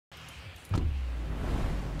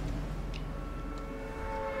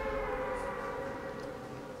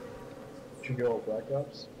Should we go Black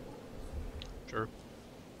Ops? Sure.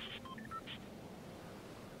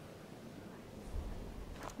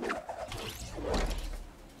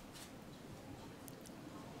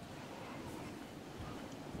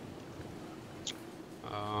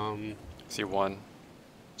 See one.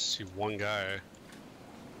 See one guy.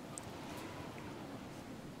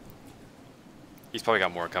 He's probably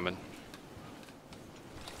got more coming.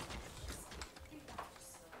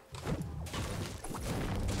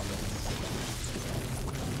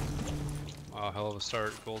 Wow, hell of a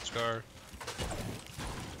start, Gold Scar.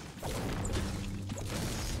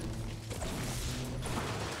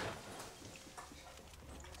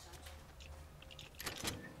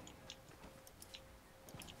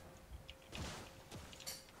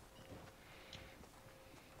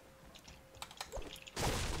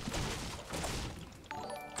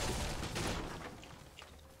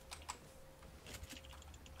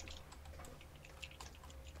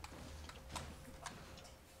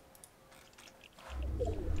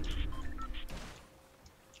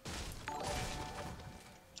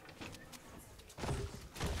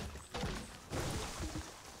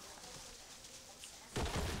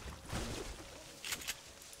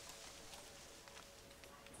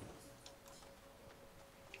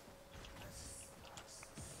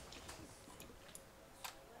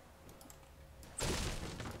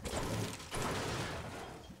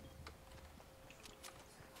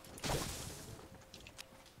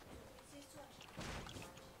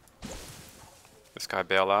 This guy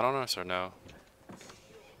bail out on us or no?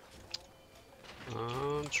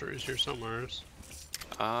 I'm sure he's here somewhere.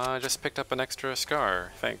 I just picked up an extra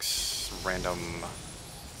scar. Thanks, random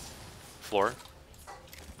floor.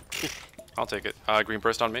 I'll take it. Green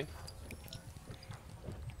burst on me.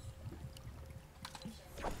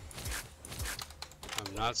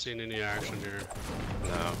 I'm not seeing any action here.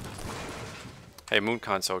 No. Hey, Moon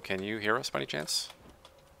Console, can you hear us by any chance?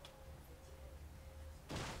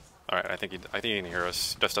 Alright, I think he can hear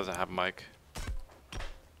us. Just doesn't have a mic.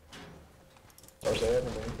 Ars, I have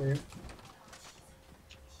a name for you.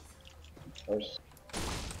 Ars.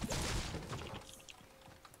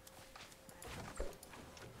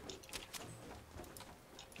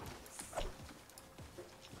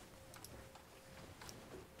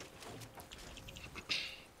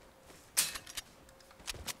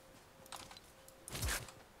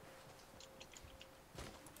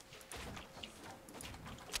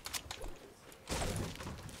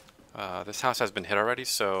 This house has been hit already,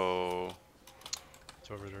 so... It's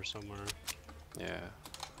over there somewhere. Yeah.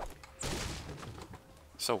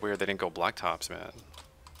 So weird they didn't go blacktops, man.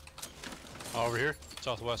 Oh, over here?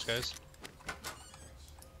 Southwest, guys.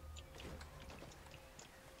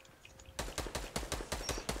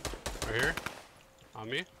 Right here? On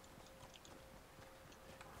me?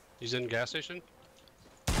 He's in gas station?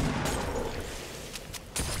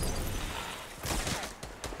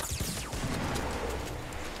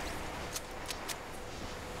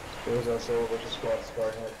 It was also versus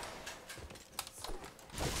squad hit.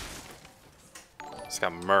 Just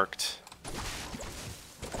got murked.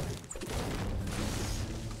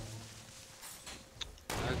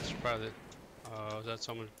 That's probably... is that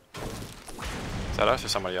someone? Is that us or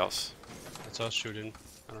somebody else? That's us shooting.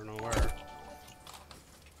 I don't know where.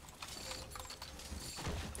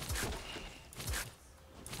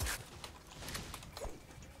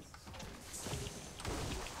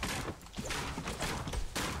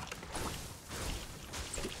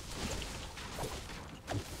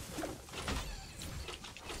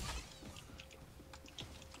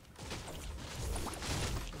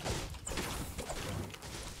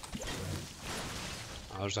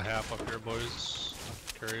 There's a half up here, boys.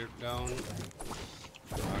 I'll carry it down.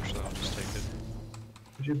 Actually, I'll just take it.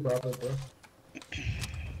 Did you pop it, bro?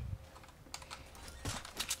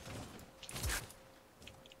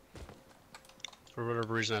 For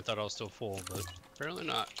whatever reason, I thought I was still full, but apparently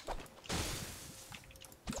not.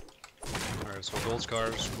 Alright, so gold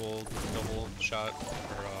scars, gold double shot,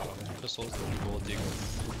 or pistols, and gold deagle.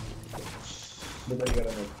 Nobody got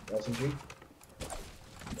an SMG?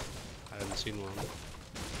 I haven't seen one.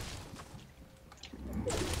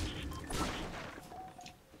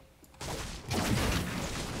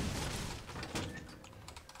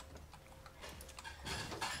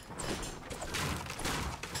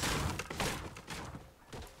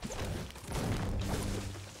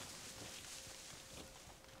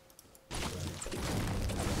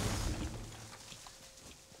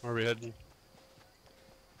 Where are we heading?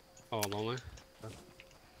 Oh, lonely? Okay.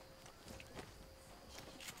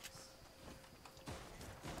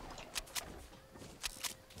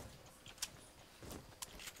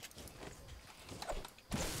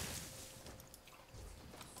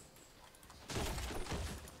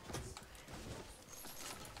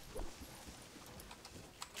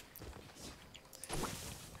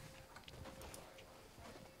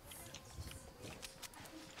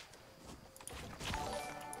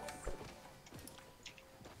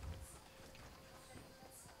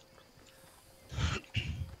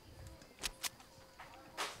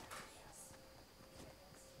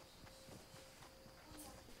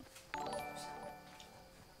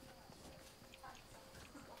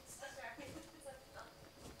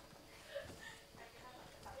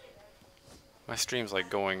 My stream's like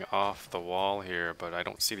going off the wall here, but I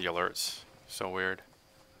don't see the alerts. So weird.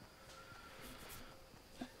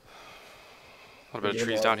 What about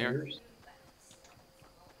trees down here?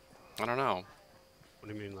 I don't know. What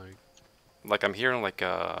do you mean, like? Like I'm hearing like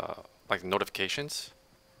notifications,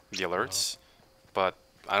 the alerts, but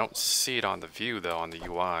I don't see it on the view though on the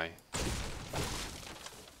UI.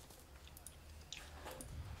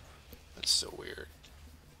 That's so weird.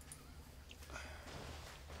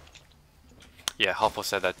 Yeah, Helpful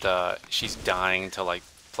said that she's dying to like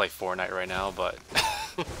play Fortnite right now, but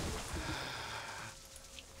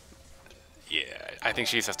yeah, I think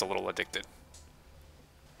she's just a little addicted.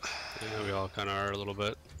 Yeah, we all kind of are a little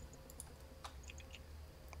bit.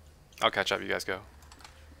 I'll catch up. You guys go.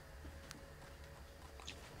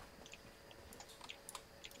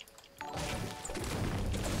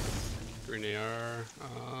 Green AR.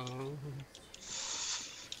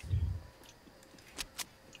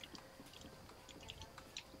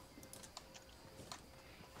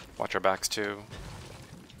 Watch our backs too.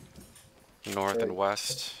 North and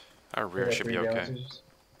west. Our rear should be okay.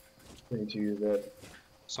 We need to use that.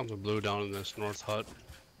 Something blue down in this north hut.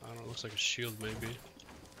 I don't know, looks like a shield maybe.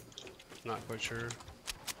 Not quite sure.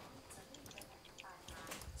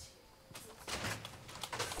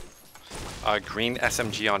 Green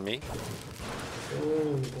SMG on me.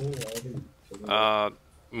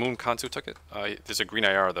 Moon Kansu took it. There's a green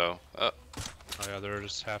IR though. Oh yeah, they're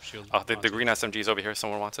just half shield. Oh, the green SMG is over here.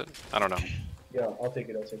 Someone wants it? I don't know. Yeah, I'll take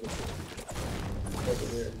it. I'll take it.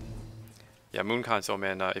 Over here. Yeah, Moon Kansu,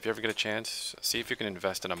 man. If you ever get a chance, see if you can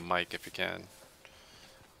invest in a mic if you can.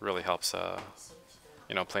 Really helps,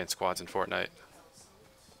 you know, playing squads in Fortnite.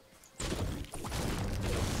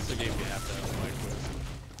 It's a game you have to have a mic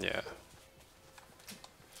with. Yeah.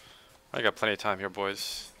 I got plenty of time here,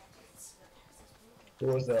 boys.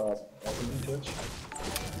 Where was the RPG touch?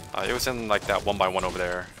 It was in like that 1x1 over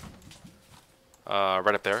there.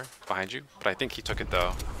 Right up there, behind you. But I think he took it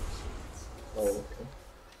though. Oh, okay.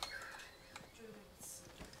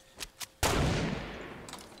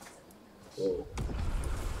 Whoa.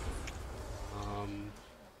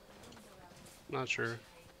 Not sure.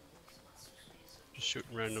 Just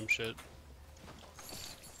shooting random shit.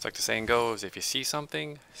 It's like the saying goes, if you see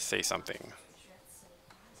something, say something.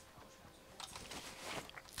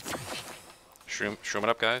 Shroom it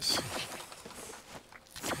up, guys.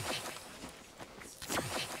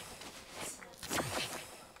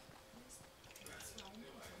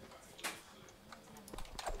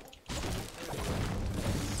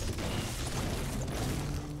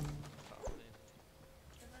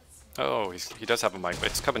 Oh, he does have a mic, but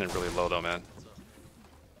it's coming in really low though, man.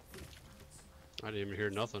 I didn't even hear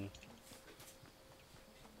nothing.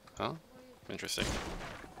 Huh? Interesting.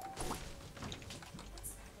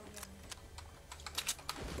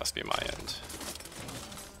 Must be my end.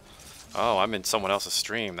 Oh, I'm in someone else's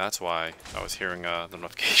stream. That's why I was hearing the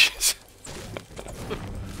notifications.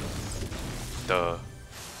 Duh.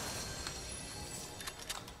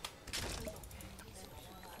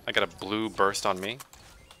 I got a blue burst on me.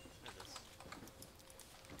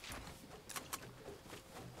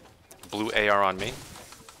 Blue AR on me.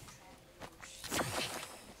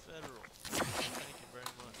 Federal. Thank you very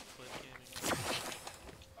much. Clip gaming.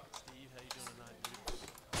 Steve, how you doing tonight,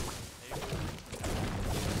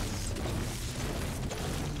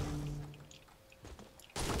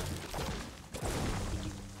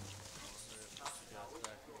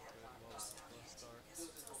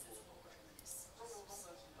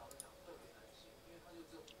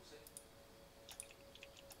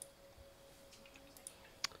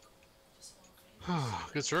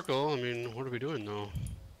 Good circle. I mean, what are we doing though?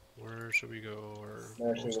 Where should we go? Or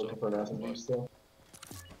I'm actually looking for an SMG still.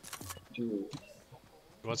 Dude. You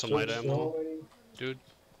want some light ammo, dude?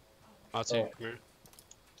 Nazi, come here.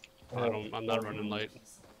 I'm not running light.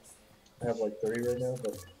 I have like 30 right now,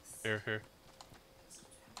 but Here.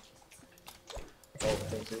 oh,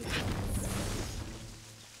 thank you.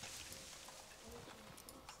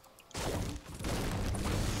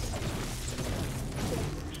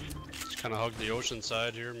 Kind of hug the ocean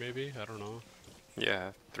side here, maybe? I don't know.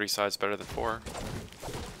 Yeah, 3 sides better than 4.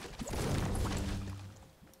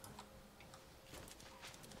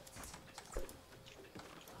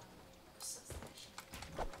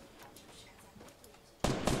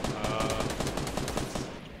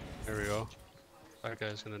 There we go. That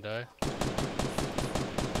guy's gonna die.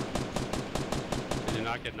 Did he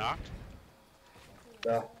not get knocked?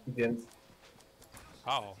 Nah, he didn't.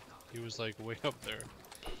 How? He was like way up there.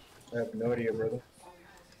 I have no idea, brother.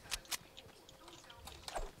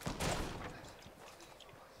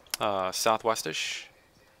 Southwestish.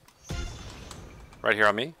 Right here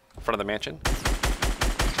on me, in front of the mansion.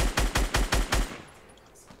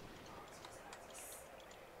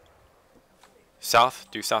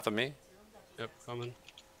 South, due south of me. Yep, coming.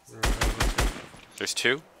 There's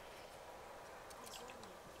two.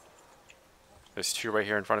 There's two right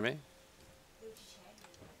here in front of me.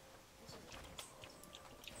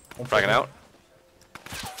 Fragging out.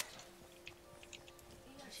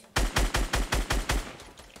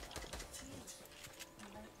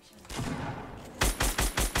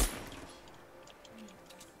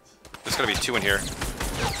 There's gonna be two in here.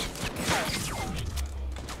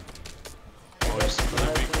 Oh, he's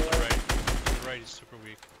really weak to the right. To the right, he's super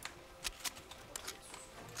weak.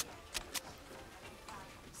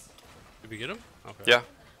 Did we get him? Okay. Yeah.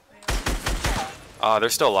 They're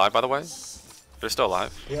still alive, by the way. They're still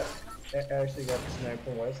alive. Yeah, I actually got sniped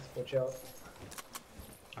from west. Watch out.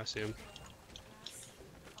 I see him.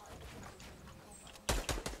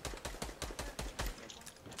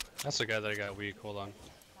 That's the guy that got weak. Hold on.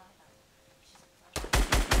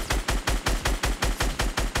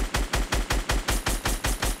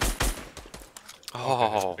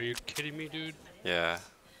 Oh. Are you kidding me, dude? Yeah.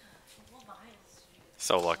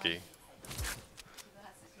 So lucky.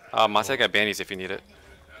 Mate got bandies if you need it.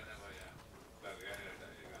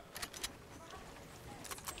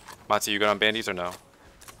 Matsu, you good on bandies or no?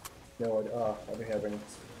 No, I don't have any.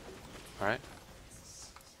 Alright.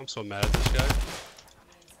 I'm so mad at this guy.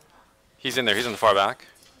 He's in there, he's in the far back.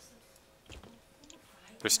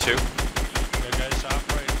 There's two. Yeah, guys,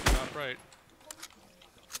 top right, top right.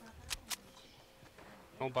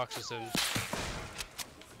 Don't box us in.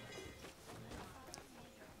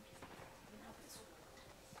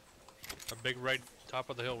 A big right top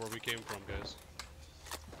of the hill where we came from, guys.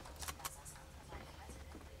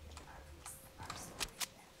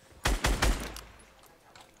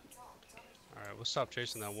 Alright, we'll stop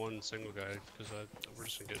chasing that one single guy, because we're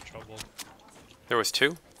just gonna get in trouble. There was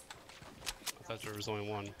two. I thought there was only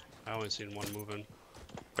one. I only seen one moving.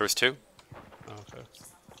 There was two. Oh, okay.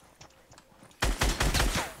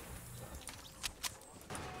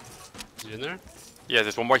 Is he in there? Yeah,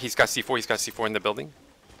 there's one more. He's got C4. He's got C4 in the building.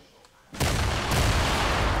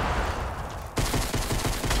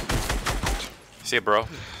 See it, bro.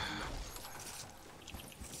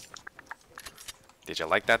 Did you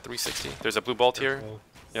like that 360? There's a blue bolt here. Cool.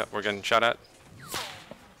 Yep, we're getting shot at.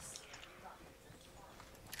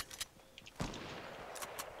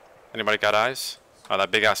 Anybody got eyes? Oh,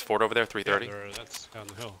 that big ass fort over there, 330. Yeah, that's down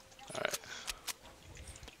the hill. Alright.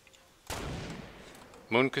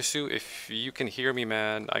 Moonkasu, if you can hear me,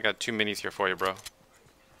 man, I got 2 minis here for you, bro.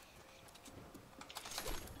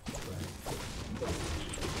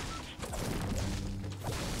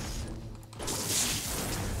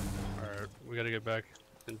 Alright, we gotta get back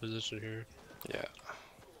in position here. Yeah.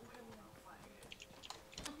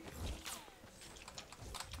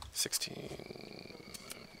 16.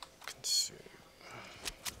 Consume.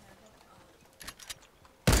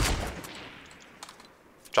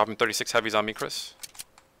 Dropping 36 heavies on me, Chris.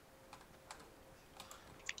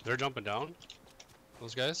 They're jumping down?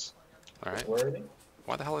 Those guys? Alright. Where are they?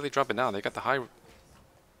 Why the hell are they dropping down? They got the high. I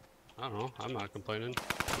don't know. I'm not complaining.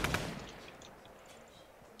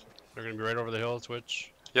 They're gonna be right over the hill,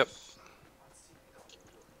 Twitch. Yep.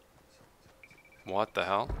 What the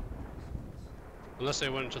hell? Unless they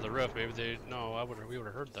went into the rift, maybe they. No, we would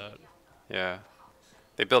have heard that. Yeah.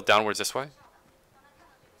 They built downwards this way.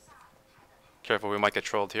 Careful, we might get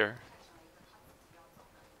trolled here.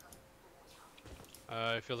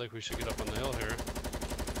 I feel like we should get up on the hill here.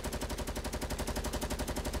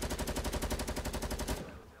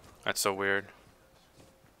 That's so weird.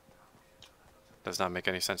 Does not make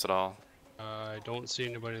any sense at all. I don't see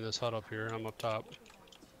anybody in this hut up here. I'm up top.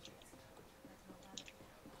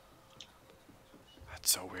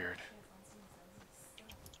 That's so weird.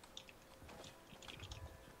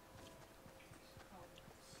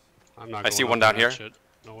 I'm not. I see going one up down in here. that shit.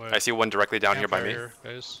 No way. I see one directly down here by me. Here,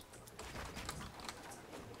 guys.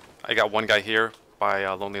 I got one guy here by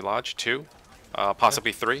Lonely Lodge. 2.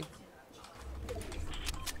 Possibly 3.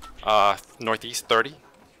 Northeast 30.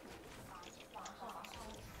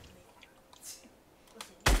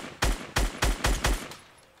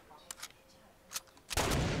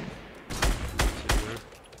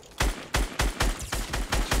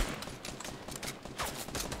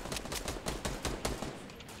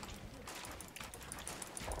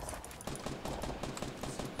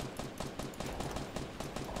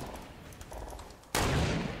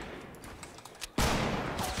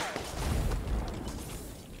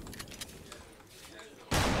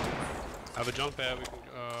 I have a jump pad. We can.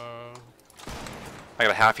 I got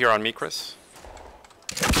a half here on me, Chris.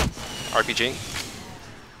 RPG.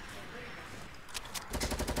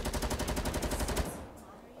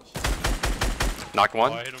 Knocked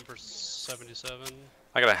one. Oh, I hit him for 77.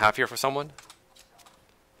 I got a half here for someone.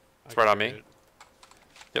 It's right on me.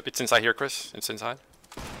 Yep, it's inside here, Chris. It's inside.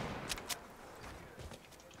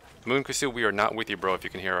 Moon Kusu, we are not with you, bro, if you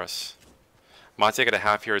can hear us. Monty, I got a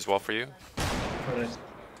half here as well for you.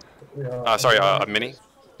 Sorry, a mini.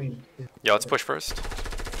 Yeah, let's push first.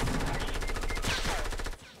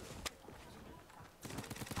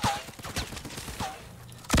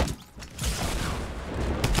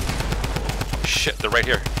 Shit, they're right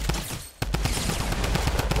here.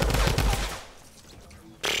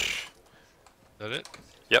 Is that it?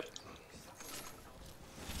 Yep.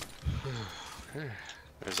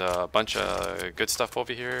 There's a bunch of good stuff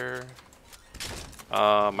over here.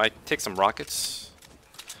 Might take some rockets.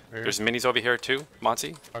 Right. There's minis over here too,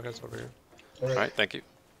 Monty. Rockets over here. Alright, thank you.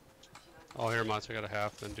 Oh, here, Monty, I got a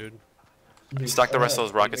half then, dude. Stock the rest of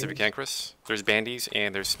those rockets if you can, Chris. There's bandies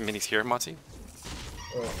and there's minis here, Monty.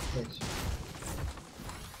 Oh, thanks.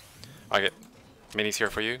 I get minis here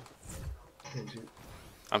for you. Thanks, dude.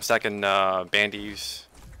 I'm stacking bandies.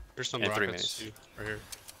 There's some And 3 rockets minis. too, right here.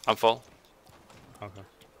 I'm full. Okay.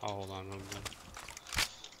 I'll hold on.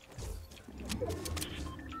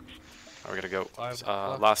 We're gonna go. 5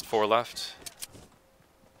 left. Last 4 left.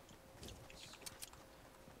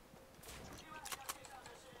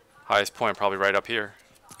 Highest point probably right up here.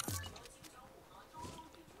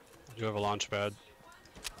 I do have a launch pad.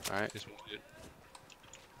 Alright, Just want it.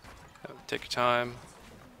 take your time.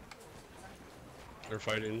 They're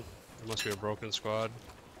fighting. It must be a broken squad.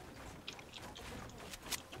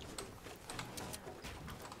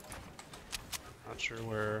 Not sure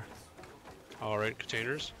where. Alright,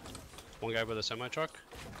 containers. One guy with a semi truck.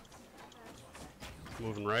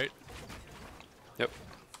 Moving right. Yep.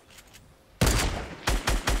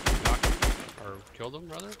 Knocked him. Or killed him,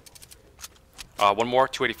 rather. One more,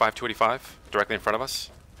 285, 285, directly in front of us.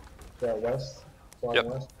 West. Flying Yep.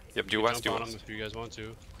 west. Yep, due You west, jump due on him west. if you guys want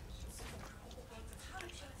to.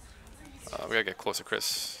 We gotta get closer,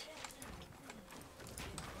 Chris.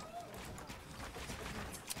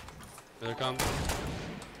 Here they come.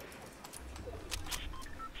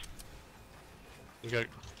 You got.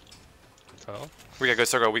 Fell. We got good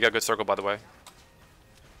circle, by the way.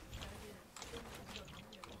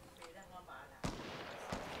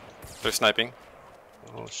 They're sniping.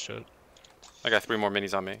 Oh shit. I got 3 more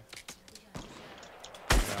minis on me.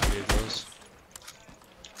 Yeah, I need those.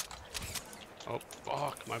 Oh,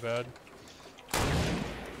 fuck, my bad.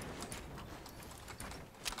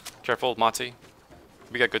 Careful, Monty.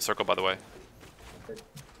 We got good circle, by the way.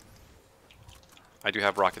 I do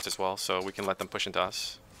have rockets as well, so we can let them push into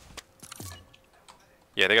us.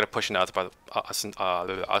 Yeah, they gotta push into us, by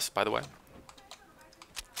the way.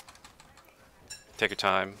 Take your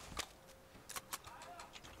time.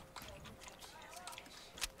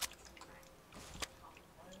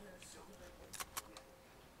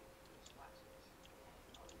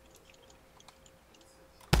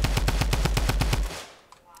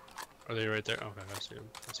 Are they right there? Okay, I see them.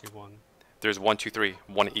 I see one. There's 1, 2, 3,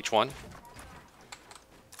 1 each one.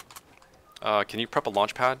 Can you prep a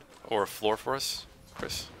launch pad or a floor for us,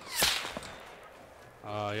 Chris?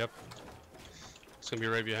 Yep. It's gonna be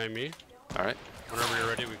right behind me. All right. Whenever you're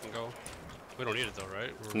ready, we can go. We don't need it though,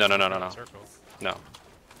 right? No. in a circle. No.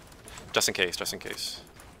 Just in case, just in case.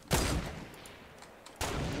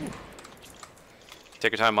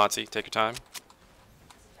 Take your time, Monty. Take your time.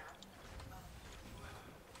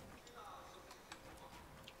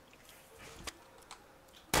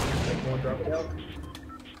 Take one drop down.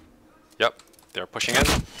 Yep, they're pushing in.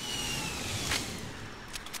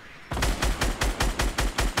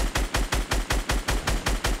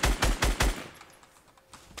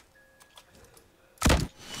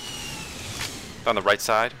 On the right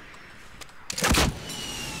side.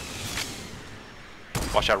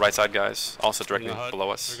 Watch out, right side, guys. Also They're in directly the hut. below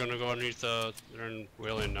us. They're gonna go underneath the. They're in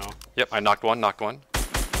whaling now. Yep, I knocked one, knocked one.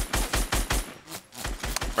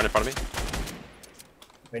 Right in front of me.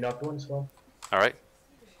 I knocked one as well. Alright.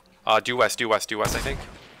 Due west, I think.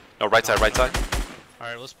 No, right side, right side.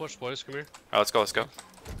 Alright, let's push, boys. Come here. Alright, let's go, let's go.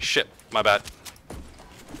 Shit, my bad.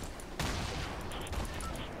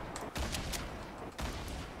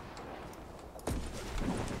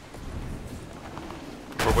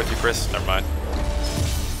 We're with you, Chris. Never mind.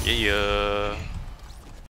 Yeah.